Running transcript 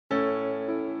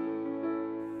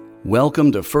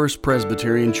Welcome to First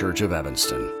Presbyterian Church of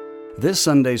Evanston. This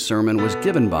Sunday's sermon was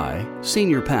given by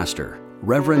Senior Pastor,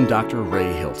 Reverend Dr.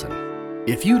 Ray Hilton.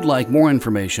 If you'd like more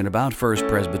information about First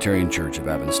Presbyterian Church of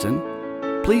Evanston,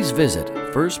 please visit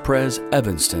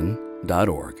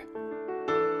firstpresevanston.org.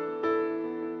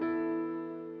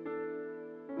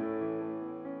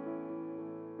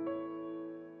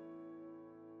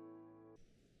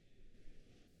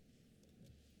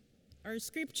 Our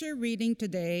scripture reading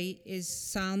today is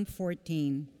Psalm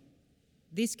 14.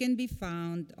 This can be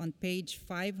found on page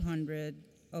 500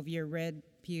 of your Red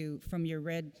Pew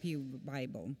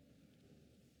Bible.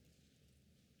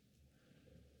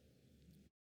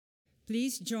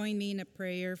 Please join me in a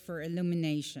prayer for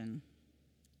illumination.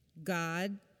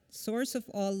 God, source of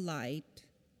all light,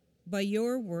 by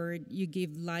your word you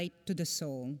give light to the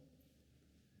soul.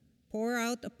 Pour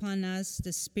out upon us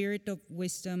the spirit of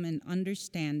wisdom and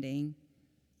understanding,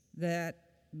 that,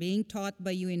 being taught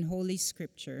by you in Holy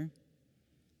Scripture,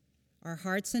 our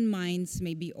hearts and minds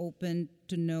may be opened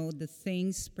to know the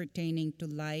things pertaining to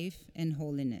life and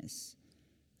holiness.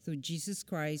 Through Jesus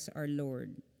Christ our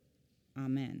Lord.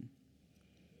 Amen.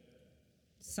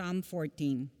 Psalm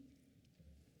 14.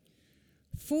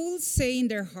 Fools say in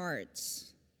their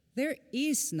hearts, "There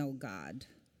is no God."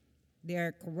 They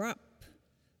are corrupt.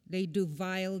 They do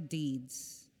vile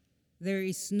deeds. There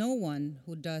is no one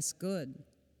who does good.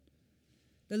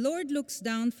 The Lord looks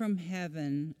down from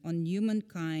heaven on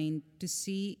humankind to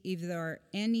see if there are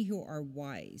any who are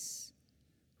wise,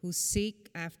 who seek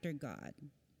after God.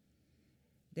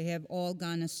 They have all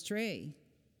gone astray.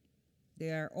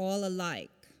 They are all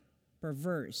alike,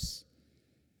 perverse.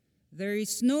 There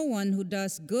is no one who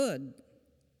does good.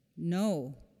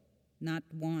 No, not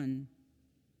one.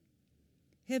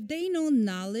 Have they no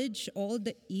knowledge, all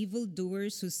the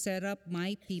evildoers who set up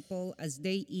my people as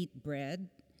they eat bread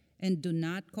and do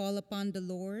not call upon the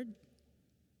Lord?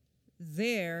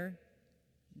 There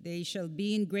they shall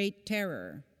be in great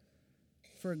terror,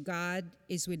 for God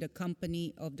is with the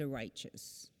company of the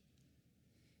righteous.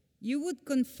 You would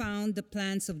confound the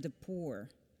plans of the poor,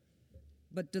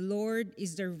 but the Lord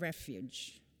is their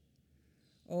refuge.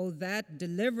 Oh, that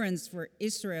deliverance for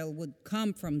Israel would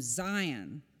come from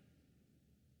Zion.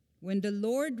 When the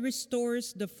Lord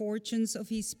restores the fortunes of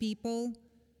his people,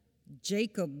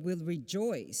 Jacob will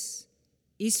rejoice,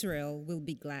 Israel will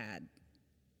be glad.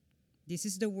 This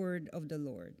is the word of the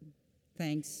Lord.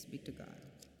 Thanks be to God.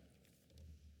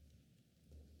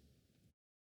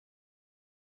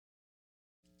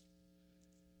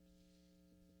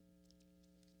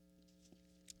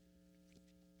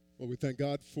 Well, we thank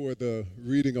God for the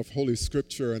reading of Holy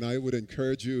Scripture, and I would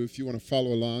encourage you, if you want to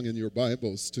follow along in your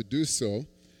Bibles, to do so.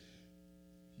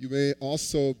 You may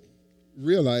also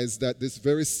realize that this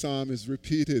very psalm is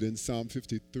repeated in Psalm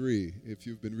 53. If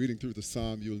you've been reading through the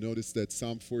psalm, you'll notice that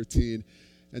Psalm 14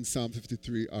 and Psalm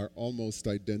 53 are almost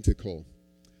identical.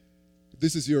 If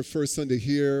this is your first Sunday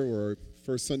here or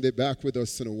first Sunday back with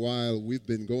us in a while, we've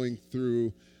been going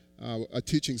through a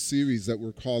teaching series that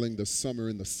we're calling the Summer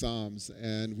in the Psalms,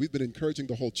 and we've been encouraging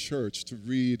the whole church to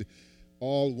read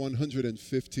all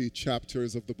 150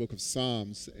 chapters of the book of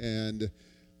Psalms. And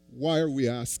why are we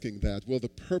asking that? Well, the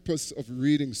purpose of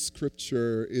reading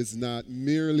Scripture is not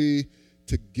merely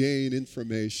to gain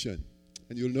information.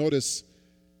 And you'll notice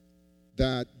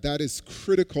that that is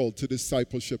critical to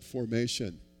discipleship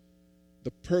formation.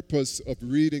 The purpose of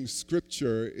reading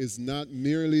Scripture is not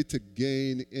merely to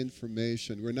gain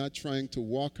information. We're not trying to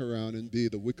walk around and be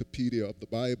the Wikipedia of the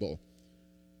Bible.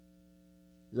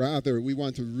 Rather, we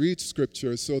want to read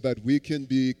Scripture so that we can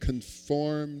be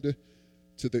conformed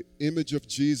to the image of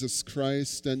Jesus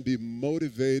Christ and be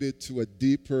motivated to a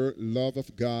deeper love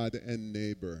of God and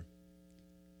neighbor.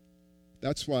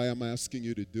 That's why I'm asking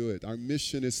you to do it. Our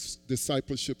mission is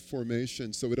discipleship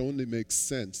formation, so it only makes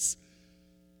sense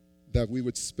that we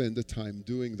would spend the time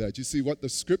doing that. You see, what the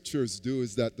Scriptures do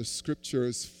is that the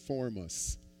Scriptures form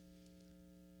us.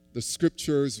 The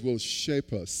Scriptures will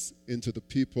shape us into the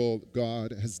people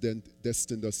God has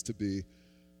destined us to be,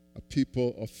 a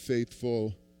people of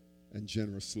faithful and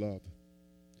generous love.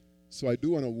 So I do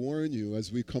want to warn you as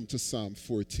we come to Psalm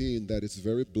 14 that it's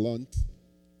very blunt.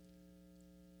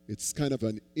 It's kind of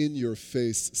an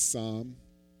in-your-face psalm.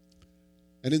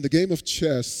 And in the game of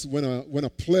chess, when a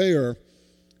player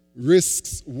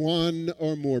risks one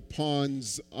or more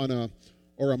pawns on a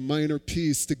minor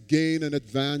piece to gain an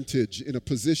advantage in a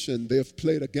position, they have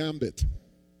played a gambit.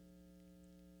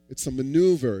 It's a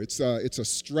maneuver. It's a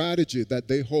strategy that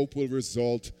they hope will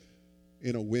result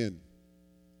in a win.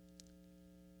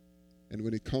 And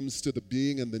when it comes to the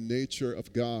being and the nature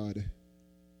of God,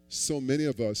 so many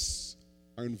of us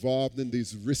are involved in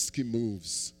these risky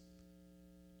moves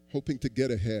hoping to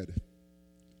get ahead,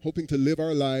 hoping to live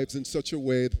our lives in such a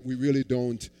way that we really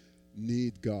don't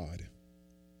need God.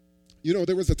 You know,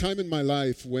 there was a time in my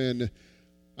life when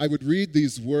I would read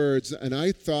these words and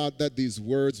I thought that these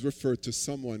words referred to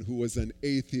someone who was an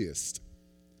atheist.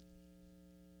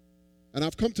 And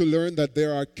I've come to learn that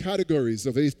there are categories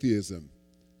of atheism.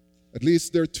 At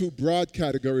least there are two broad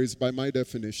categories by my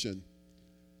definition.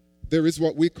 There is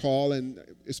what we call, and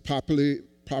is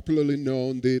popularly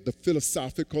known, the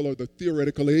philosophical or the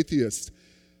theoretical atheist.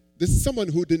 This is someone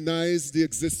who denies the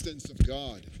existence of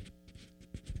God.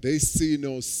 They see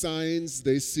no signs,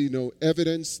 they see no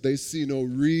evidence, they see no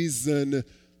reason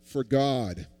for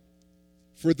God.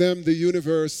 For them, the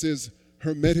universe is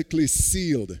hermetically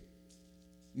sealed.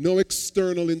 No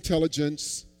external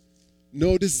intelligence,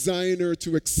 no designer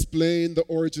to explain the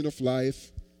origin of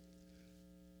life.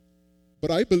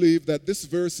 But I believe that this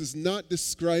verse is not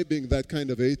describing that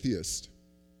kind of atheist.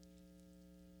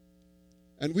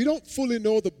 And we don't fully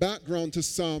know the background to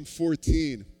Psalm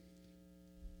 14,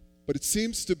 but it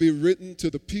seems to be written to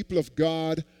the people of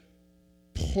God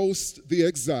post the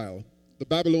exile, the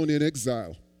Babylonian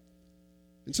exile.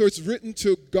 And so it's written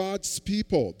to God's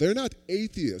people. They're not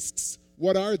atheists.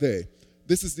 What are they?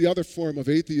 This is the other form of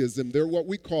atheism. They're what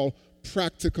we call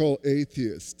practical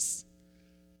atheists.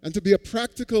 And to be a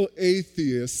practical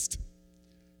atheist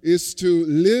is to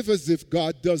live as if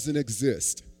God doesn't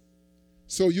exist.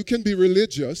 So you can be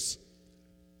religious,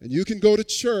 and you can go to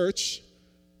church,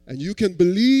 and you can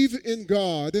believe in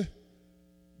God,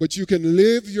 but you can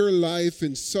live your life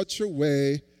in such a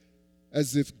way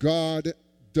as if God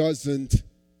doesn't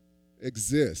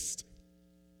exist.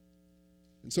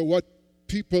 And so what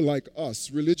people like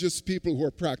us, religious people who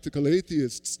are practical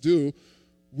atheists, do,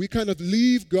 we kind of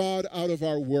leave God out of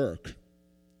our work.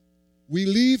 We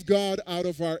leave God out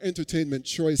of our entertainment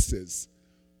choices.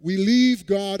 We leave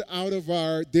God out of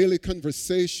our daily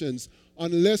conversations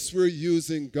unless we're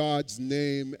using God's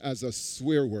name as a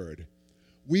swear word.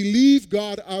 We leave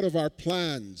God out of our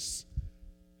plans.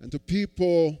 And to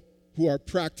people who are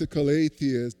practical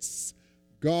atheists,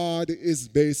 God is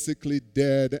basically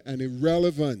dead and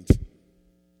irrelevant.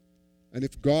 And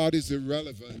if God is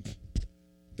irrelevant,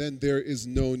 then there is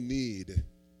no need.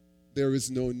 There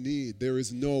is no need. There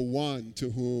is no one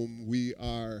to whom we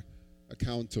are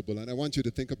accountable. And I want you to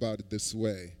think about it this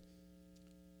way.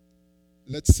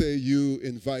 Let's say you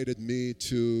invited me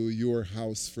to your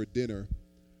house for dinner,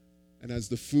 and as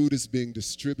the food is being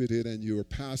distributed and you're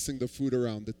passing the food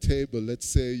around the table, let's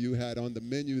say you had on the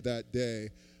menu that day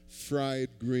fried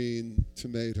green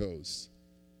tomatoes.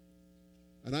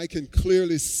 And I can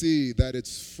clearly see that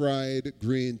it's fried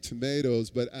green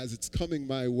tomatoes, but as it's coming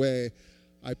my way,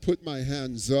 I put my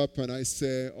hands up and I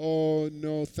say, oh,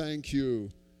 no, thank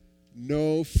you.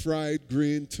 No fried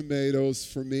green tomatoes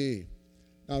for me.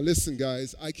 Now listen,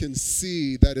 guys, I can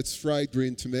see that it's fried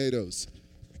green tomatoes.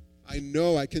 I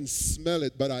know, I can smell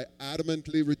it, but I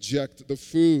adamantly reject the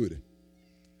food.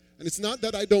 And it's not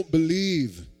that I don't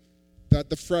believe that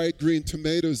the fried green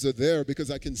tomatoes are there, because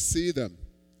I can see them.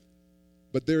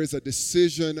 But there is a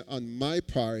decision on my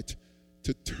part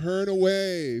to turn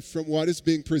away from what is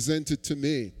being presented to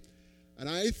me. And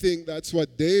I think that's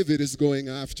what David is going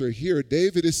after here.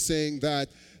 David is saying that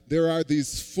there are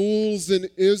these fools in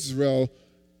Israel,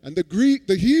 and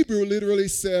the Hebrew literally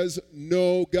says,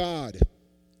 no God.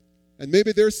 And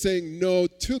maybe they're saying no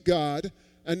to God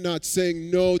and not saying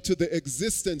no to the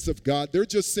existence of God. They're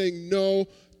just saying no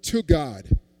to God.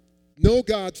 No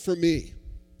God for me.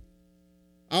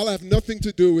 I'll have nothing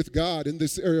to do with God in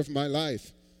this area of my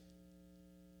life.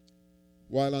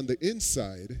 While on the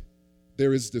inside,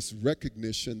 there is this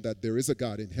recognition that there is a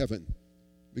God in heaven,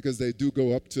 because they do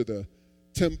go up to the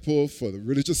temple for the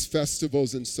religious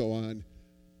festivals and so on,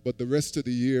 but the rest of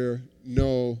the year,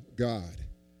 no God.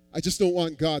 I just don't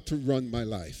want God to run my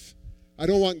life. I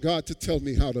don't want God to tell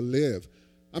me how to live.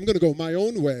 I'm going to go my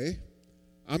own way.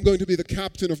 I'm going to be the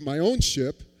captain of my own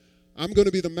ship. I'm going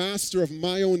to be the master of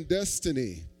my own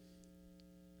destiny.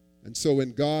 And so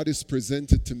when God is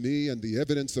presented to me and the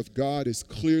evidence of God is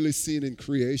clearly seen in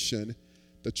creation,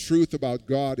 the truth about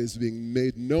God is being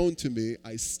made known to me,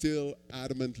 I still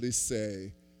adamantly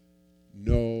say,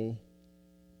 no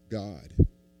God.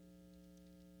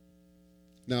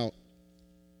 Now,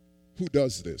 who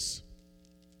does this?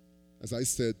 As I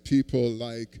said, people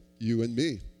like you and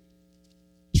me,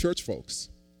 church folks,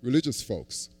 religious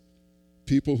folks,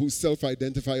 people who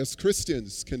self-identify as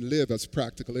Christians can live as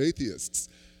practical atheists,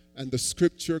 and the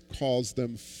scripture calls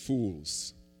them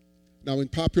fools. Now, in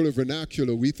popular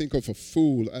vernacular, we think of a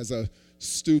fool as a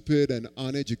stupid and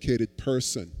uneducated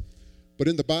person. But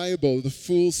in the Bible, the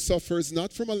fool suffers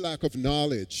not from a lack of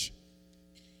knowledge,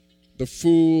 The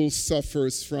fool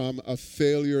suffers from a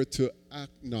failure to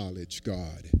acknowledge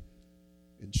God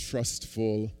in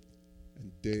trustful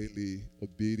and daily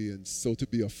obedience. So to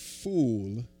be a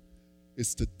fool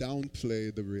is to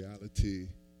downplay the reality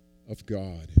of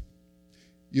God.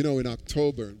 You know, in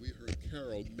October, and we heard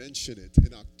Carol mention it,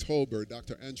 in October,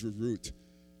 Dr. Andrew Root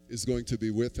is going to be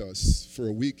with us for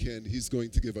a weekend. He's going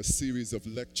to give a series of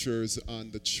lectures on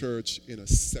the church in a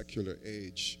secular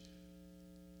age.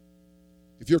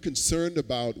 If you're concerned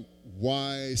about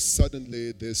why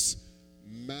suddenly this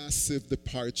massive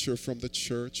departure from the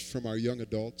church, from our young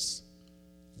adults,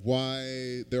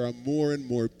 why there are more and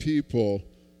more people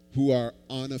who are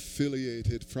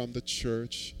unaffiliated from the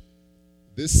church,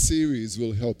 this series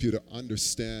will help you to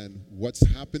understand what's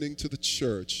happening to the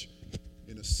church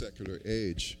in a secular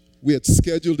age. We had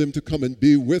scheduled him to come and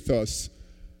be with us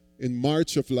in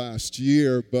March of last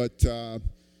year, but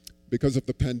because of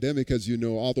the pandemic, as you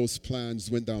know, all those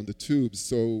plans went down the tubes,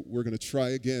 so we're going to try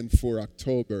again for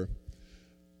October.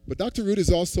 But Dr. Root is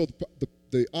also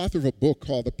the author of a book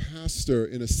called The Pastor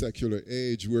in a Secular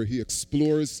Age, where he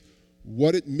explores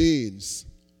what it means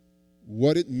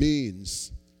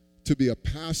to be a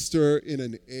pastor in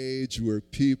an age where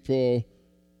people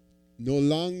no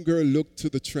longer look to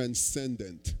the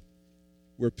transcendent,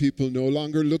 where people no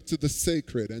longer look to the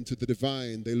sacred and to the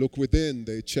divine. They look within,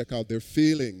 they check out their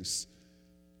feelings.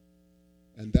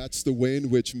 And that's the way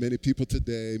in which many people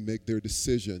today make their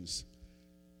decisions.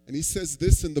 And he says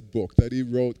this in the book that he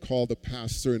wrote called The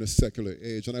Pastor in a Secular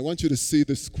Age. And I want you to see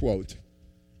this quote.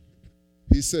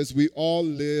 He says, "We all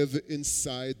live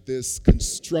inside this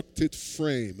constructed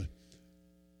frame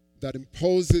that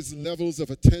imposes levels of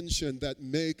attention that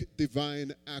make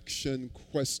divine action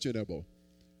questionable."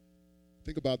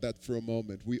 Think about that for a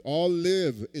moment. We all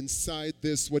live inside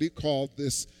this, what he called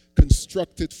this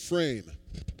constructed frame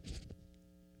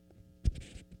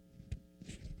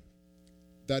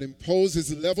that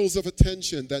imposes levels of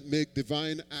attention that make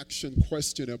divine action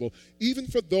questionable, even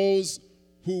for those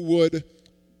who would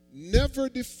never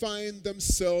define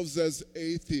themselves as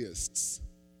atheists.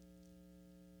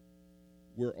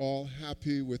 We're all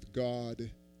happy with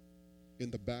God in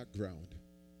the background.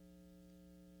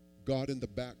 God in the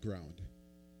background.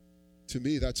 To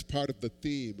me, that's part of the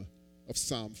theme of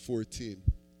Psalm 14.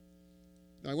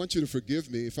 Now, I want you to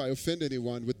forgive me if I offend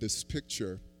anyone with this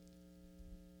picture.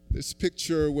 This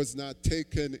picture was not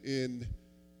taken in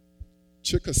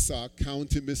Chickasaw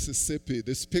County, Mississippi.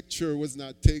 This picture was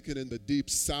not taken in the deep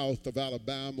south of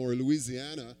Alabama or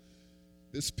Louisiana.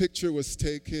 This picture was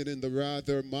taken in the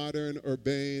rather modern,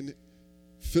 urbane,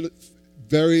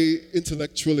 very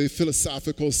intellectually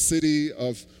philosophical city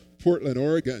of Portland,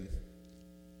 Oregon.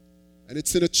 And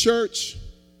it's in a church.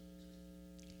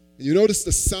 And you notice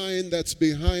the sign that's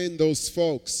behind those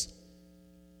folks.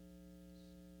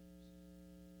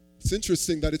 It's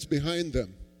interesting that it's behind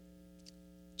them.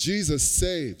 Jesus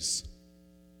saves.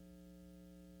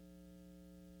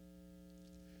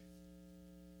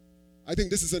 I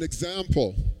think this is an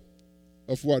example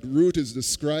of what Root is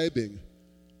describing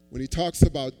when he talks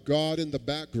about God in the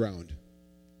background.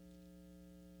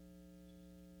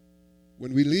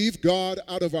 When we leave God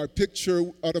out of our picture,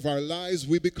 out of our lives,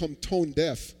 we become tone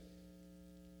deaf.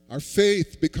 Our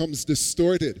faith becomes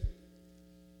distorted.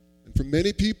 And for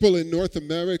many people in North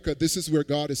America, this is where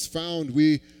God is found.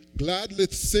 We gladly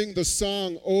sing the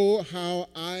song, "Oh, how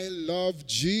I love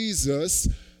Jesus,"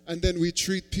 and then we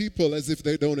treat people as if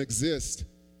they don't exist.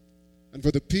 And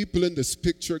for the people in this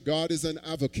picture, God is an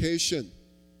avocation.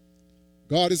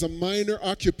 God is a minor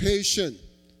occupation.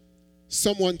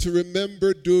 Someone to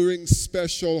remember during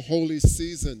special holy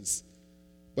seasons,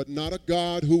 but not a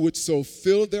God who would so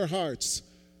fill their hearts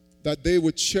that they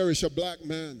would cherish a black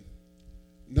man.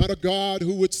 Not a God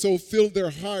who would so fill their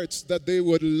hearts that they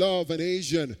would love an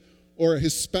Asian or a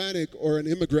Hispanic or an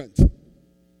immigrant.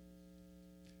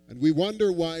 And we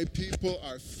wonder why people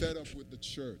are fed up with the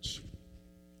church.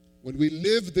 When we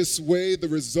live this way, the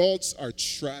results are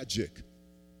tragic.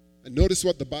 And notice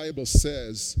what the Bible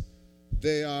says.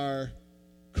 They are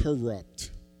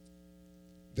corrupt.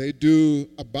 They do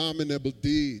abominable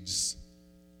deeds.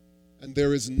 And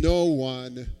there is no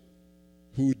one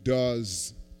who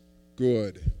does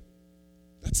good.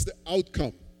 That's the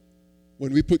outcome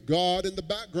when we put God in the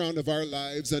background of our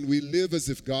lives and we live as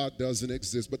if God doesn't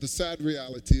exist. But the sad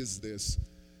reality is this,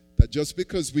 that just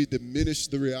because we diminish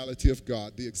the reality of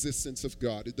God, the existence of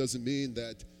God, it doesn't mean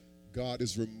that God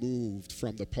is removed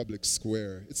from the public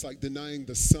square. It's like denying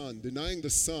the sun. Denying the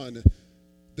sun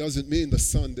doesn't mean the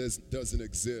sun doesn't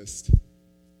exist,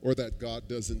 or that God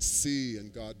doesn't see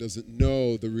and God doesn't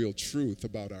know the real truth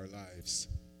about our lives.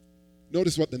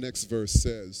 Notice what the next verse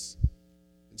says.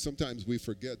 And sometimes we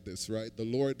forget this, right? The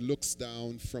Lord looks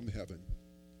down from heaven.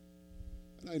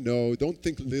 And I know, don't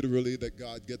think literally that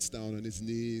God gets down on his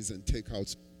knees and takes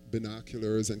out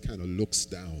binoculars and kind of looks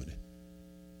down.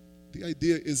 The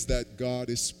idea is that God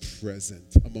is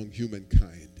present among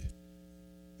humankind.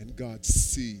 And God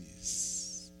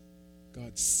sees.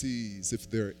 God sees if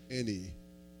there are any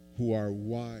who are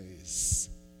wise,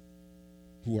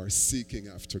 who are seeking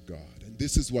after God. And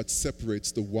this is what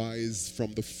separates the wise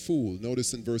from the fool.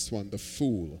 Notice in verse 1, the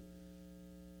fool.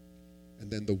 And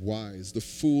then the wise. The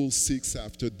fool seeks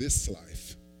after this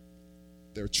life.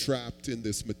 They're trapped in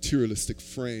this materialistic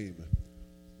frame.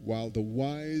 While the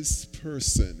wise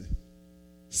person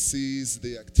sees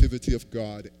the activity of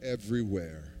God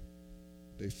everywhere.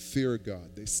 They fear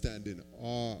God. They stand in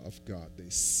awe of God. They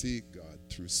seek God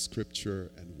through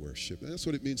scripture and worship. And that's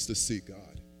what it means to seek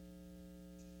God.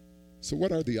 So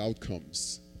what are the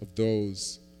outcomes of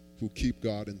those who keep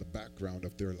God in the background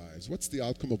of their lives? What's the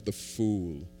outcome of the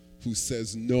fool who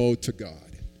says no to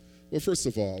God? Well, first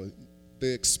of all,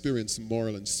 they experience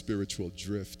moral and spiritual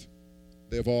drift.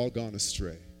 They have all gone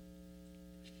astray.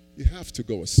 You have to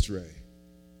go astray.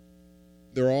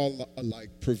 They're all alike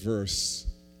perverse.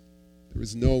 There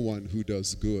is no one who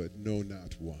does good, no,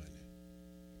 not one.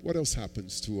 What else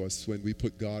happens to us when we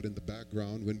put God in the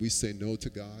background, when we say no to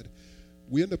God?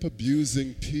 We end up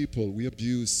abusing people. We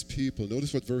abuse people.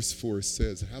 Notice what verse 4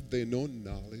 says. Have they no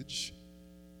knowledge,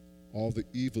 all the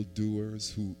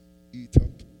evildoers who eat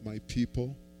up my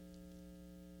people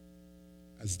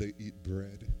as they eat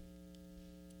bread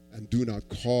and do not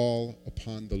call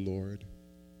upon the Lord?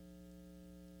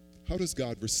 How does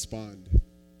God respond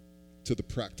to the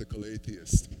practical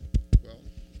atheist? Well,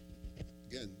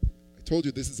 again, I told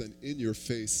you this is an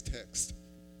in-your-face text.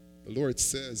 The Lord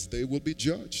says they will be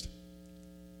judged.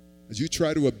 As you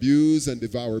try to abuse and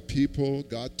devour people,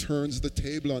 God turns the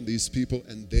table on these people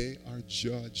and they are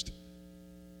judged.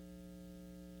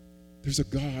 There's a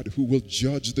God who will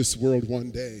judge this world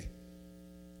one day.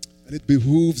 And it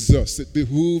behooves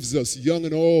us, young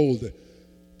and old,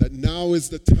 that now is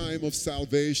the time of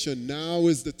salvation. Now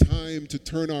is the time to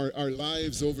turn our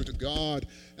lives over to God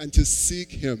and to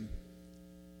seek him.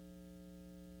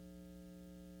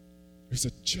 There's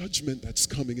a judgment that's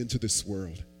coming into this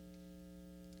world.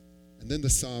 And then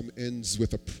the psalm ends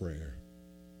with a prayer.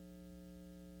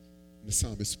 And the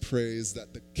psalmist prays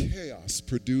that the chaos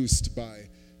produced by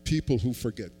people who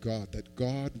forget God, that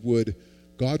God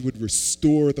would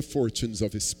restore the fortunes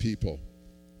of his people.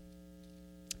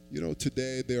 You know,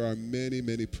 today there are many,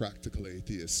 many practical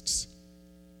atheists.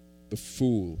 The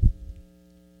fool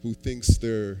who thinks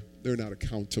they're not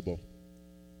accountable.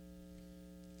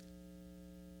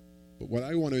 But what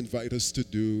I want to invite us to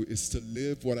do is to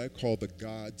live what I call the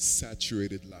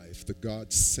God-saturated life, the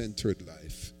God-centered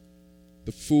life.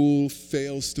 The fool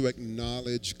fails to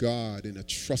acknowledge God in a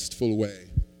trustful way.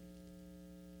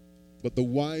 But the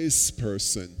wise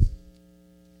person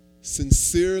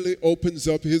sincerely opens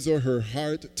up his or her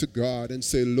heart to God and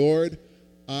say, Lord,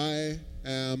 I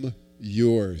am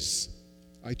yours.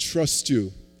 I trust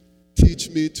you. Teach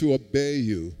me to obey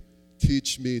you.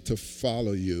 Teach me to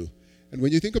follow you. And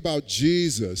when you think about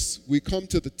Jesus, we come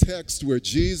to the text where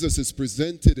Jesus is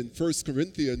presented in 1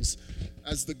 Corinthians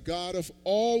as the God of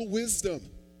all wisdom.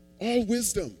 All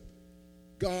wisdom.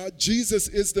 God, Jesus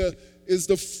is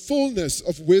the fullness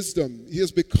of wisdom. He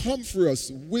has become for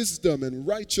us wisdom and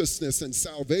righteousness and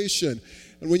salvation.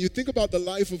 And when you think about the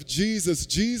life of Jesus,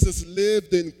 Jesus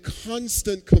lived in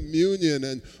constant communion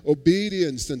and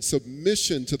obedience and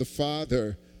submission to the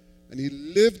Father. And he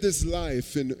lived his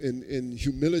life in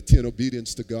humility and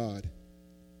obedience to God.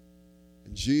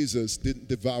 And Jesus didn't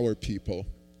devour people.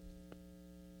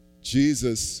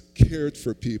 Jesus cared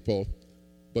for people,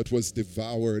 but was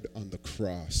devoured on the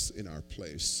cross in our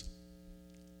place.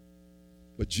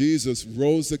 But Jesus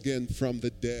rose again from the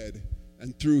dead.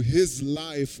 And through his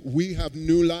life, we have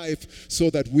new life so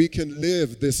that we can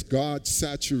live this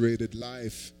God-saturated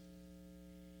life.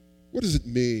 What does it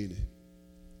mean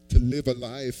to live a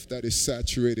life that is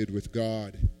saturated with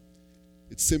God?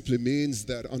 It simply means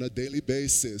that on a daily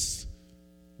basis,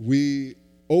 we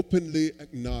openly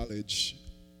acknowledge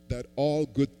that all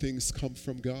good things come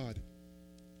from God.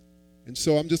 And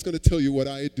so I'm just going to tell you what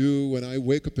I do when I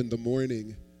wake up in the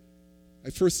morning.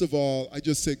 First of all, I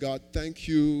just say, God, thank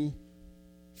you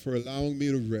for allowing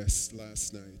me to rest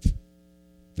last night.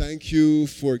 Thank you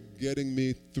for getting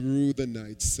me through the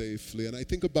night safely. And I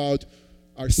think about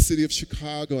our city of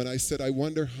Chicago, and I said, I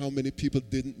wonder how many people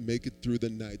didn't make it through the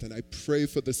night. And I pray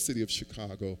for the city of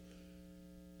Chicago.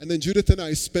 And then Judith and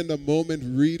I spend a moment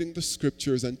reading the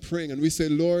scriptures and praying. And we say,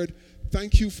 Lord,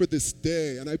 thank you for this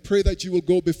day. And I pray that you will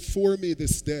go before me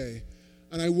this day.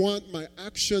 And I want my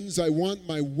actions, I want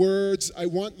my words, I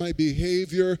want my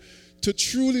behavior to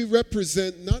truly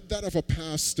represent not that of a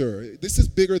pastor. This is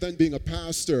bigger than being a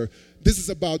pastor. This is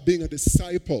about being a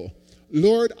disciple.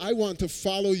 Lord, I want to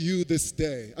follow you this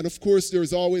day. And of course,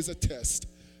 there's always a test.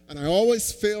 And I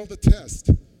always fail the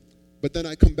test. But then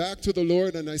I come back to the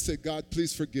Lord and I say, God,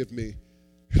 please forgive me.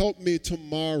 Help me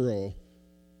tomorrow.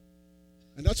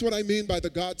 And that's what I mean by the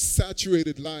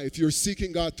God-saturated life. You're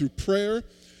seeking God through prayer.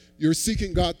 You're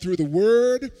seeking God through the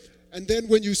Word. And then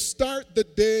when you start the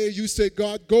day, you say,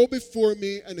 God, go before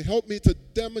me and help me to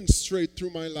demonstrate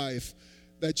through my life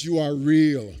that you are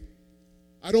real.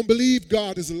 I don't believe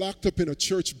God is locked up in a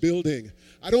church building.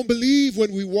 I don't believe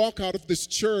when we walk out of this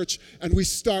church and we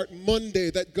start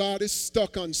Monday that God is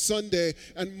stuck on Sunday,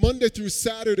 and Monday through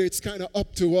Saturday it's kind of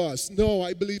up to us. No,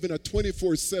 I believe in a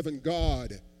 24/7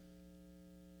 God.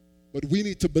 But we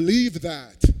need to believe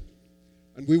that.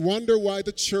 And we wonder why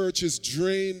the church is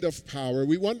drained of power.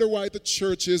 We wonder why the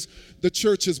church's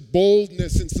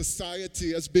boldness in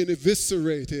society has been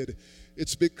eviscerated.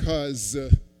 It's because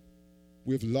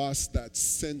we've lost that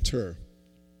center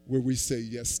where we say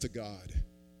yes to God.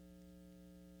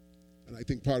 And I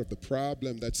think part of the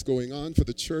problem that's going on for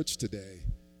the church today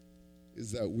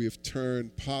is that we've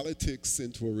turned politics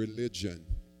into a religion.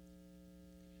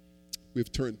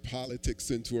 We've turned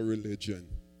politics into a religion.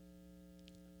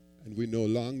 And we no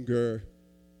longer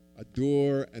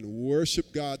adore and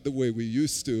worship God the way we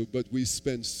used to, but we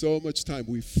spend so much time,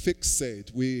 we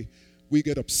fixate, we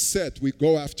get upset, we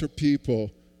go after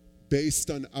people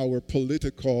based on our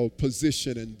political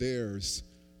position and theirs,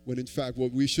 when in fact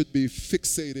what we should be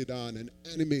fixated on and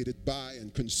animated by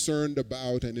and concerned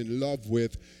about and in love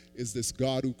with is this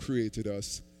God who created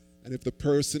us. And if the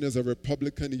person is a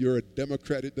Republican, you're a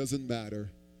Democrat, it doesn't matter.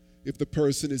 If the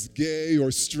person is gay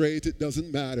or straight, it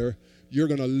doesn't matter. You're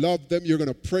going to love them. You're going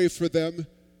to pray for them.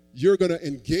 You're going to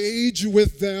engage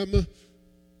with them.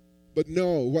 But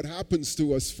no, what happens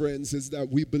to us, friends, is that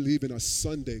we believe in a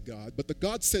Sunday God. But the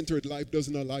God-centered life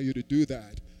doesn't allow you to do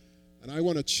that. And I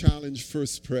want to challenge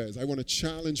First Pres. I want to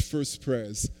challenge First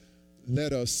Pres.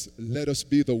 Let us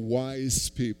be the wise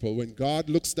people. When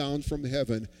God looks down from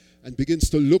heaven and begins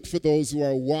to look for those who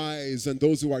are wise and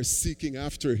those who are seeking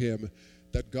after him,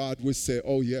 that God would say,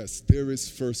 oh yes, there is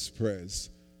First Pres.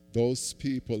 Those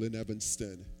people in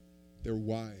Evanston, they're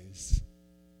wise.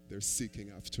 They're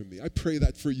seeking after me. I pray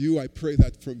that for you. I pray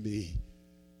that for me.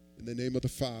 In the name of the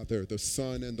Father, the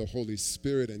Son, and the Holy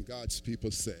Spirit, and God's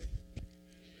people say,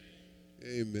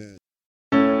 amen.